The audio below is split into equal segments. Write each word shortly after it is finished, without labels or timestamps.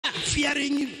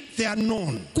fearing the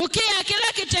unknown, kukia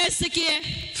kila kitesikie,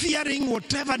 fearing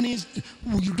whatever needs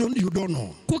you don't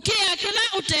know. kukia kila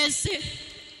utesi.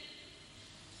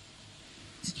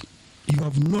 You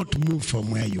have not moved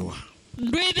from where you are.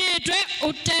 There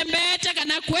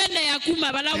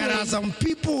There are some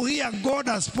people here, God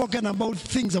has spoken about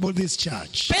things about this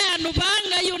church.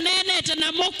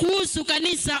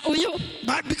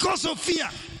 But because of fear,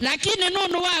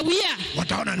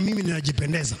 wataona mimi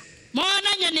ninajipendeza,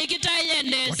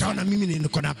 wataona mimi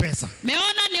niko na pesa,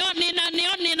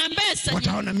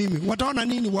 wataona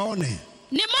nini waone,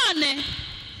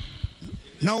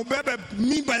 na ubebe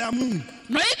mimba ya Mungu.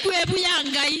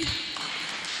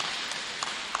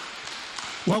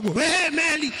 Wago,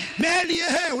 Meli,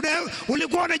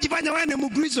 ulikuwa unajifanya wewe ni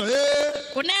Mkristo,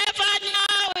 unafanya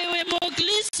wewe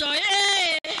Mkristo,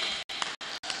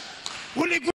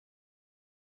 ulikuwa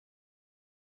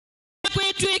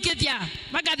kwitwikithia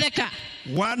magatheka.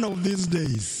 One of these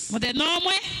days,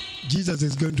 Jesus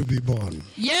is going to be born.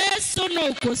 Yesu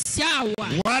no kusiawa.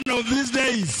 One of these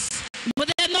days,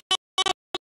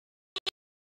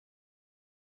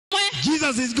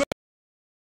 Jesus is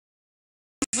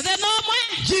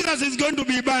going to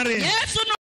be buried.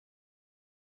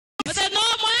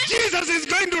 Jesus is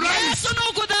going to rise. One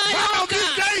of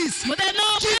these days,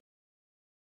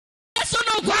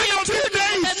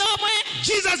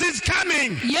 Jesus is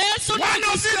coming. One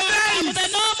of these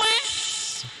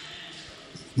days,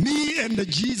 me and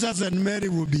Jesus and Mary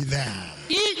will be there.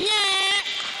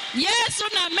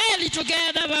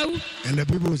 And the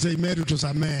people will say, Mary to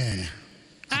Sameh.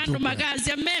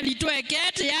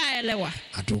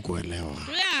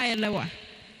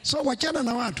 So wachana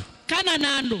na watu.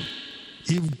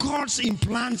 If God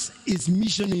implants his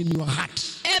mission in your heart,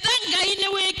 stop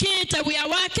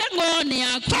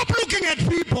looking at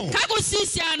people.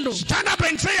 Stand up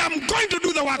and say, I'm going to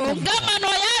do the work of God.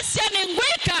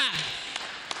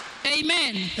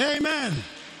 Amen. Amen.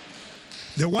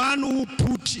 The one who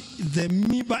put the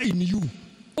mimba in you,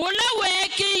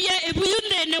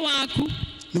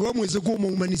 niwe mweze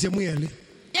kuumumanishe mwele,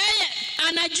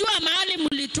 anajua mahali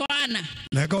mlitoana.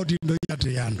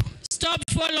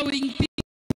 Stop following people.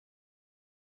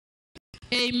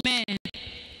 Amen.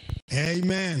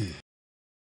 Amen.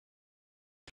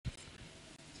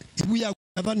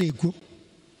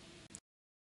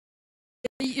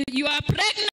 You are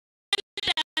pregnant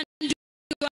and you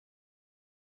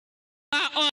are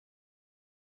on.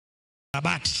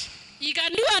 You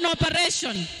can do an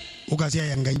operation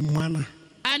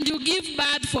and you give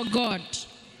birth for God.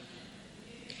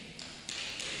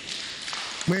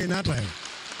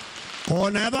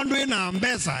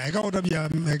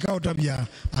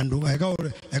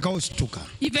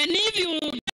 Even if you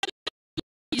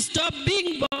stop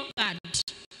being bothered,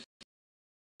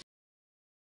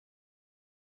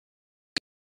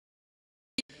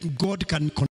 God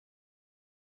can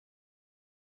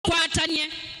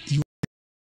your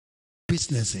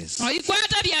businesses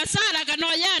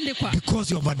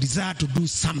because you have a desire to do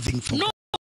something for God.